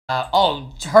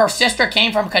Oh, her sister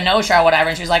came from Kenosha or whatever,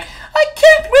 and she's like, I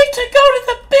can't wait to go to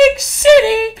the big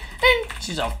city. And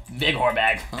she's a big whore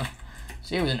bag.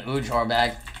 She was an ooge whore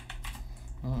bag.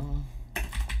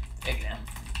 Big damn.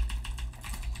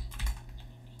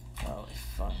 Holy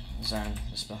fuck.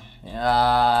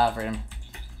 Yeah, freedom.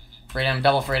 Freedom,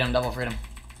 double freedom, double freedom.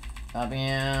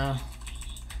 W.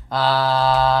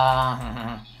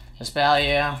 Dispel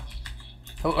you.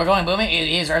 We're going booming?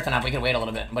 He's earthing up. We could wait a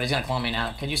little bit, but he's gonna clone me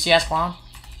now. Can you CS clone?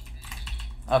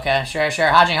 Okay, sure.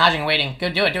 Hodging, waiting.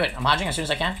 Good, do it. I'm hodging as soon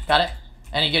as I can. Got it.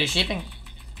 Any good at sheeping?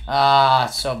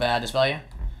 It's so bad. Dispel you.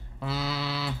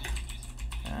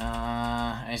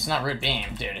 It's not root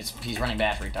beam, dude. He's running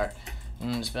bad, retard.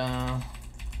 Dispel.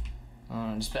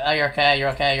 Dispel. You're okay.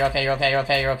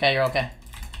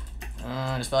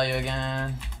 Dispel you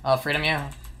again. Oh, freedom you.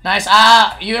 Nice.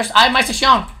 I have my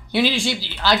shown. You need a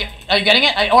sheep. Are you getting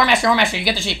it? Ore master. You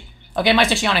get the sheep. Okay, my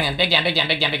showing him. Big damn.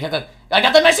 I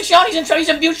got the my shown. He's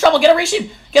in huge trouble. Get a resheep.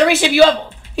 You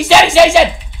have. He's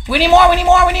dead. We need more. We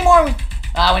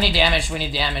need damage. We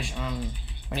need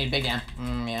big damn.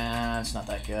 Yeah, it's not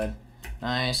that good.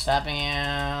 Nice. Stopping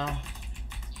you.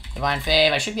 Divine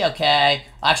Fave. I should be okay.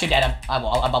 I actually dead him. I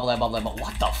bubble. But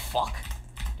what the fuck?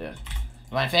 Dude.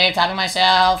 Divine Fave. Tapping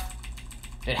myself.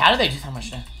 Dude, how do they do that much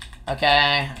damage?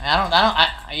 Okay.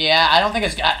 I don't think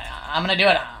it's... I'm gonna do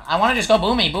it. I want to just go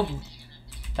boomy. Boom.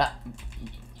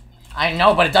 I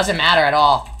know, but it doesn't matter at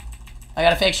all. I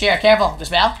got a fake shear. Careful.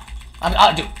 Dispel.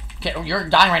 Dude. You're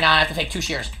dying right now. I have to fake 2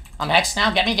 shears. I'm hexed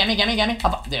now. Get me.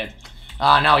 Dude.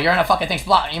 No, you're in a fucking thing's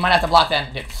block. You might have to block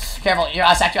then. Dude. Careful.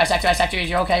 I sacked you.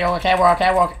 You're okay. We're okay.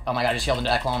 Oh my god, I just healed into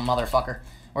that clone, motherfucker.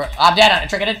 I'm dead. I'm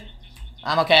triggered.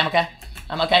 I'm okay.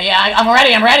 Yeah, I'm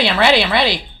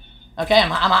ready. Okay,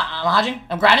 I'm hodging.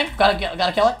 I'm grinding.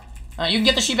 Gotta kill it. You can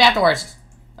get the sheep afterwards.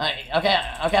 Okay,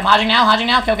 I'm hodging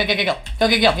now. Kill. He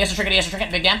has to trigger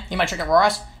it. Big damn. He might trigger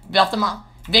Roras. Buff them up.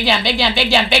 Big damn.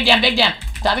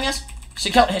 Tapping us. She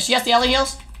has the Ellie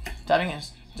heals. Tapping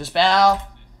us. Dispel.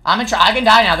 I can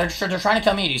die now. They're trying to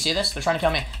kill me. Do you see this? They're trying to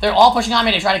kill me. They're all pushing on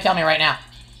me to try to kill me right now.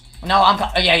 No, I'm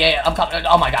coming.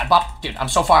 Oh my god, bop. Dude, I'm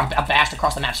so far. I'm bashed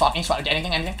across the map. Swap me.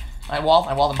 Anything. I wall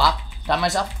and bop. Tap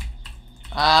myself.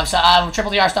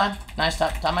 Triple DR stun. Nice.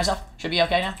 Tap myself. Should be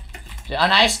okay now.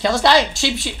 Nice. Kill this guy.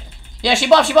 Sheep. Yeah, she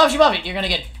buff. You're gonna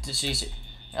get to see.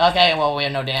 Okay, well, we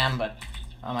have no damn, but...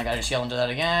 Oh my god, I just heal into that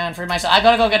again. Free myself. I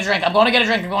gotta go get a drink. I'm going to get a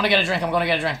drink.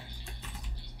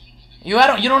 You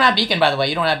don't have beacon, by the way.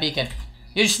 You don't have beacon.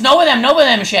 You just know with them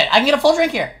and shit. I can get a full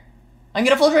drink here.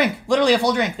 Literally a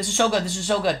full drink. This is so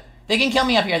good. They can kill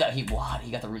me up here, though. He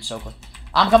got the root so quick.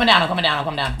 I'm coming down.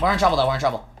 We're in trouble, though.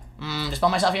 Dispel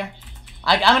myself here.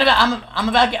 I'm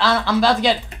about to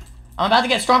get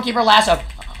Stormkeeper lassoed.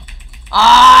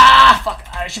 Fuck.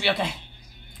 I should be okay.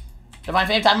 Divine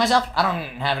Fave, time myself. I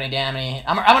don't have any damn.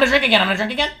 I'm gonna drink again.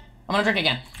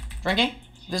 Drinking.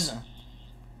 This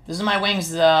is my wings,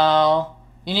 though.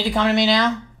 You need to come to me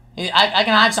now. I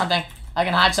can hide something.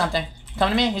 Come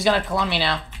to me. He's gonna clone me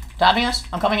now. Tapping us.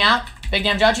 I'm coming out. Big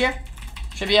damn judge here.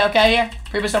 Should be okay here.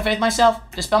 Pre-bestow faith myself.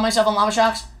 Dispel myself on lava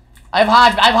shocks. I have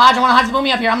hodge. I want to hodge the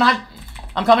boomy up here.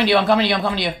 I'm coming to you.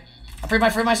 I freed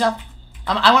myself.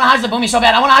 I want to hodge the boomy so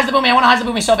bad.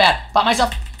 Pop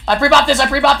myself. I pre-bop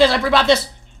this.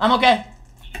 I'm okay.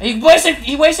 He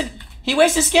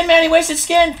wasted skin, man.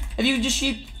 If you just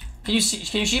sheep. Can you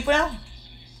sheep now?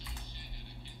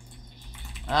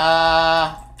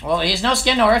 Well, he's no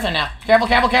skin, no earthen now. Careful.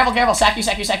 Sack you.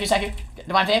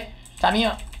 Divine Fave. Time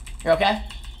you. You're okay?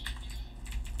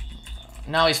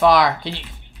 No, he's far. Can you...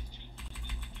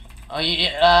 Oh,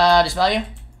 dispel you?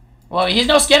 Well, he's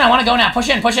no skin. I want to go now. Push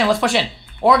in. Let's push in.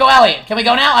 Or go Elliot. Can we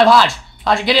go now? I have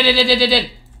Hodge. Get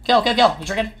it. Kill. You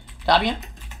triggered? Top you?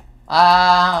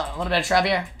 A little bit of shrub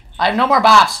here. I have no more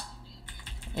bops.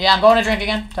 Yeah, I'm going to drink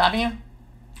again. Topping you?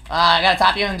 I gotta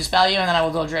top you and dispel you, and then I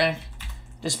will go drink.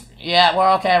 Yeah,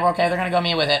 we're okay. They're gonna go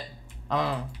me with it.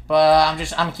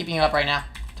 But I'm keeping you up right now.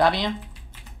 Topping you?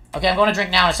 Okay, I'm going to drink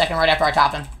now in a second, right after I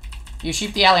top him. You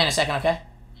sheep the alley in a second, okay?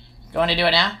 Going to do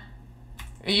it now?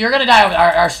 You're gonna die.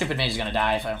 Our stupid mage is gonna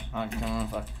die if I... Oh,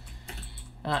 fuck.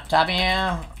 Topping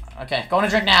you. Okay, going to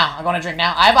drink now. I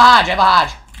have a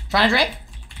Hodge. Trying to drink?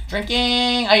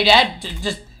 Drinking. Are you dead?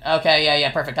 Just... Okay,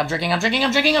 yeah, perfect. I'm drinking. I have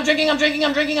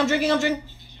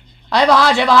a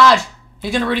Hodge.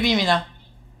 He's gonna Rudy beam me, though.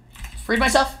 Freed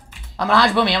myself. I'm gonna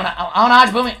Hodge boomy. I'm gonna Hodge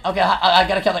boomy. Okay, I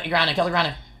gotta kill the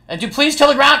grounding. Dude, please kill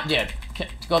the ground. Dude,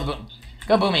 go the boom.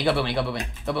 Go boomy.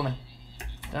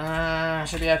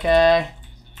 Should be okay.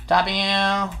 Topping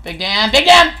you. Big damn.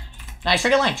 Nice,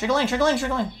 trigger lane.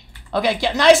 Okay,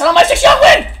 nice. I don't my 6 young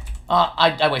win.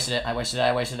 I wasted it. I wasted it.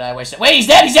 I wasted it. I wasted it. Wait, he's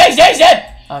dead. He's dead. He's dead. He's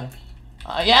dead. Okay.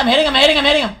 Yeah, I'm hitting him. I'm hitting him.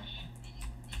 I'm hitting him.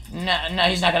 No, no,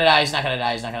 he's not gonna die. He's not gonna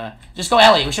die. He's not gonna. Just go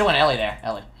Ellie. We should win Ellie there.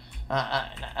 Ellie.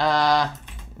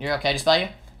 You're okay. Dispel you.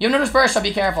 You have no disperse, so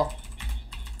be careful.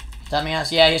 Tell me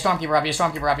us. Yeah, he's Stormkeeper up. He's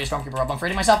Stormkeeper up. He's Stormkeeper up. I'm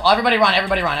freeing myself. Oh, everybody run.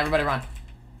 Everybody run. Everybody run.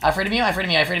 I freed you. I freed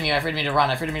you. I freed you. I freed you to run.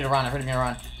 I freed you to run. I freed you to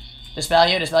run. Dispel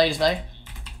you. Dispel you. Dispel you.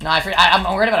 No, I'm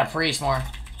worried about a priest more.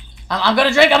 I'm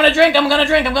gonna drink. I'm gonna drink. I'm gonna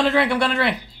drink. I'm gonna drink. I'm gonna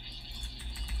drink.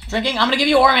 Drinking. I'm gonna give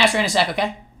you Aura Mastery in a sec.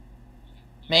 Okay.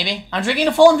 Maybe. I'm drinking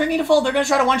to full. I'm drinking to full. They're gonna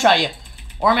try to one-shot you.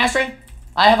 Aura Mastery.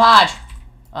 I have Hodge.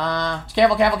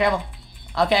 Careful. Careful. Careful.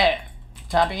 Okay.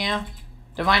 Tapping you.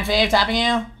 Divine Fave. Tapping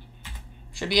you.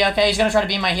 Should be okay. He's gonna try to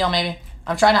beam my heal, maybe.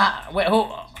 I'm trying to... Wait, who?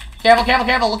 Careful, careful,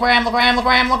 careful. Look where I am, look where I am, look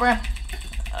where I am, look where I am.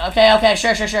 Okay, okay,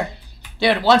 sure, sure, sure.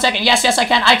 Dude, 1 second. Yes, yes, I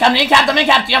can. I'm in capped, I'm in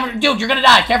capped. Dude, you're gonna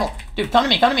die. Careful. Dude, come to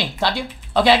me, come to me. Top you.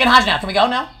 Okay, I can Hodge now. Can we go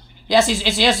now? Yes,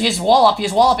 he has his wall up. He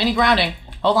has wall up. Any grounding.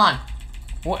 Hold on.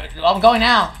 I'm going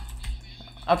now.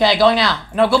 Okay, going now.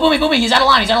 No, go Boomy, Boomy. He's out of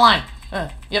line, he's out of line.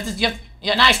 You have to,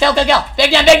 yeah, nice. Kill, kill, kill. Big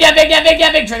damn, big damn, big damn, big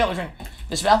damn, big drink. Drink.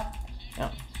 Dispel. No.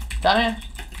 Top me.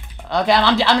 Okay,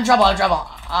 I'm in trouble, I'm in trouble.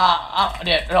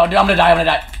 Dude, I'm gonna die, I'm gonna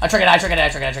die. I triggered it, I triggered it, I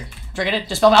triggered it, triggered it.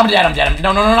 Dispel me, I'm dead, I'm dead.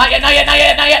 No, no, no, not yet, not yet, not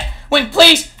yet, not yet. Win,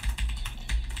 please.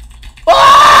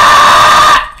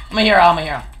 Ah! I'm a hero, I'm a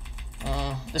hero.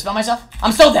 Dispel myself?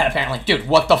 I'm still dead, apparently. Dude,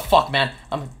 what the fuck, man?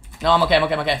 No, I'm okay, I'm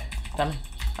okay, I'm okay.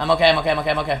 I'm okay, I'm okay, I'm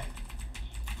okay, I'm okay.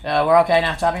 We're okay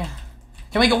now, topping.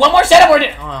 Can we get one more setup or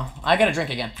did... Oh, I gotta drink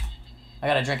again. I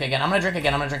gotta drink again. I'm gonna drink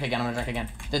again, I'm gonna drink again, I'm gonna drink again.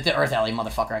 The Earth Alley,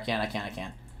 motherfucker, I can't.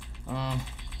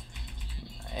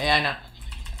 Yeah, I know.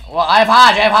 Well, I have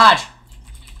Hodge, I have Hodge.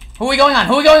 Who are we going on?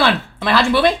 Who are we going on? Am I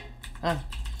Hodging Boomy?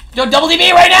 Double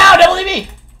DB right now! Double DB!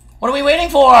 What are we waiting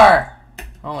for?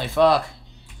 Holy fuck.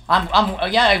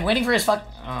 Yeah, I'm waiting for his fuck...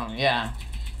 Oh, yeah.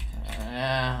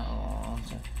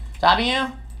 Topping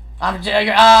you? I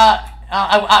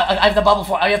have the bubble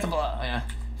for... I have to... Yeah.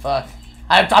 Fuck.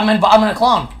 I'm in a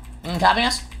clone. Topping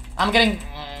us? I'm getting...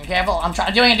 Careful. I'm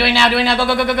trying... Doing it now. Go,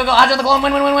 go, go, go, go, go. Hodge on the clone.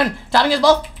 Win. Topping us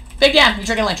both. Big damn. You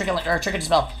trigger link, or trigger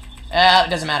dispel. It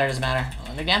doesn't matter,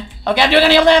 Big damn. Okay, I'm doing a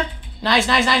heal damn. Nice.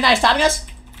 Topping us.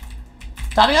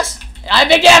 I have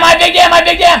big damn. I have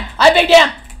big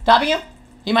damn. Topping you.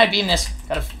 He might beam this.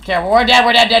 Gotta careful. We're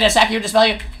dead. I sack you, dispel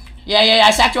you. Yeah.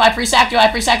 I sacked you. I pre-sacked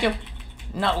you.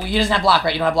 No, he doesn't have block,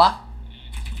 right? You don't have block?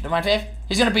 Divine Fave?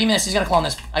 He's gonna beam this. He's gonna clone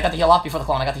this. I got the heal off before the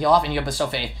clone. And you have bestow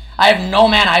Fave. I have no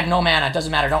mana. It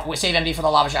doesn't matter. Don't save MD for the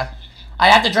lava shot. I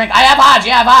have to drink. I have Hodge. I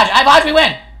have Hodge. We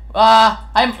win.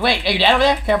 Wait. Are you dead over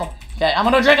there? Careful. Okay. I'm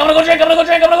gonna go drink.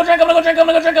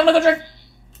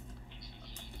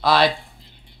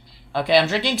 Okay. I'm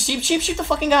drinking. Shoot the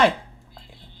fucking guy.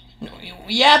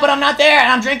 Yeah, but I'm not there,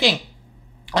 and I'm drinking.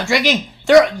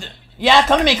 Yeah,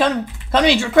 come to me.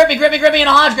 Grip me in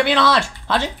a Hodge.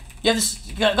 Hodging? You have this.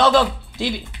 Go.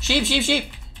 DB.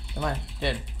 Sheep. Come on,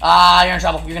 dude. You're in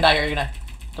trouble. You're gonna die here.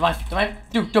 Come on.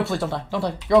 Dude, please don't die. Don't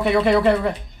die. You're okay. You're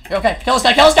okay. Kill this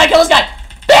guy.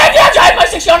 Bam, yeah, I have my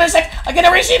 6 Shion in a sec. I'm gonna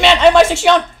resheet, man. I have my 6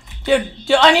 Shion. Dude,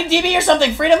 I need DB or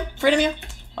something. Freedom you.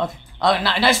 Okay.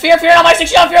 Nice fear on my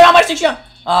 6 Shion.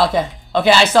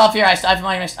 Okay, I still have fear. I still have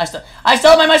my Mystic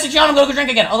Shion. I'm gonna go drink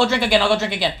again. I'll go drink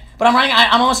again. But I'm running.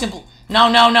 I'm almost gonna. No,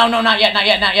 not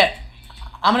yet.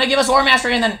 I'm gonna give us Aura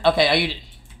Mastery and then. Okay, are you?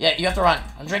 Yeah, you have to run.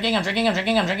 I'm drinking. I'll drink again.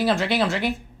 Wait. I'll drink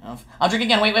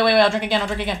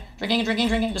again.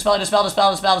 Drinking. Dispel.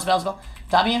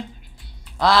 Topping you.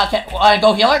 Okay.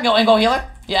 Go healer.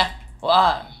 Yeah.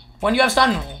 When do you have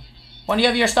stun? When do you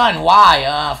have your stun? Why?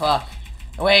 Fuck.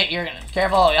 Wait, you're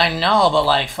careful. I know, but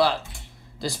like, fuck.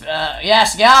 This.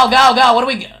 Yes. Go. What do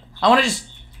we? I want to just.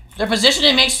 Their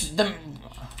positioning makes them.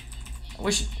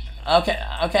 We should. Okay.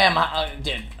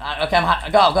 Dude. Okay. I'm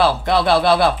hot. Go.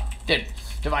 Dude.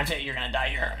 Divine Fate, you're gonna die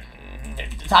here.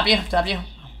 Top you. I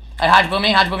Hodge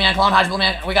Boomy on clone.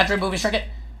 We got Drew Boomy Shrink it.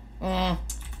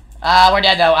 We're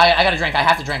dead though. I gotta drink. I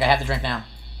have to drink now.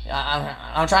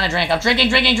 I'm trying to drink. I'm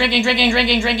drinking.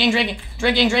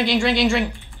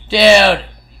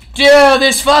 Dude,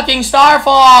 this fucking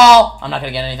Starfall. I'm not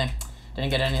gonna get anything.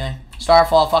 Didn't get anything.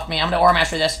 Starfall, fuck me. I'm gonna Aura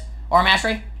Mastery this. Aura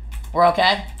Mastery. We're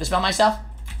okay. Dispel myself.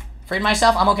 Freed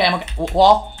myself. I'm okay.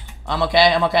 Wall. I'm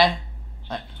okay.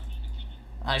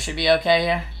 I should be okay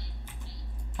here.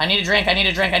 I need a drink. Okay,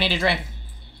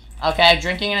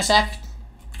 drinking in a sec.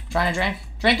 Trying to drink.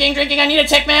 Drinking. I need a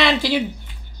tick, man. Can you?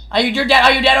 You're dead.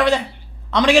 Are you dead over there?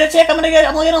 I'm gonna get a tick. I'm getting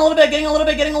a little bit.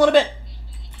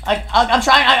 I'm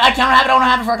trying. I don't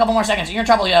have it for a couple more seconds. You're in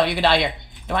trouble, yo. You could die here.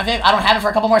 I don't have it for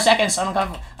a couple more seconds. I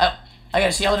got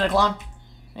a seal into the clone.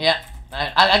 Yeah.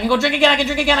 I can go drink again. I can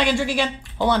drink again. I can drink again.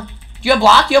 Hold on. Do you have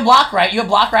block? You have block, right? You have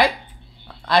block, right?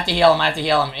 I have to heal him. I have to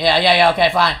heal him. Yeah. Okay,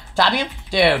 fine. Topping him?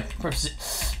 Dude.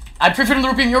 I prefer him the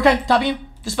root. You okay? Topping him?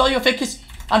 Dispel you a fake kiss.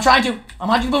 I'm trying to. I'm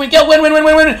hunting booming. Kill. Win.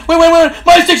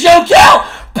 My 6 yellow kill.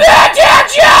 Bad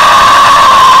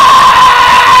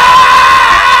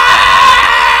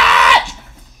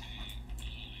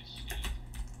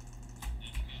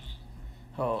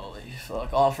Holy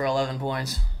fuck. All for 11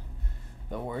 points.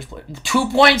 The worst player.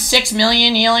 2.6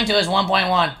 million healing to his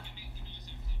 1.1.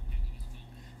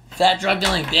 Fat drug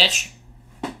dealing bitch.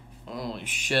 Holy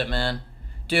shit, man.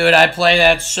 Dude, I play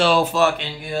that so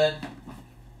fucking good.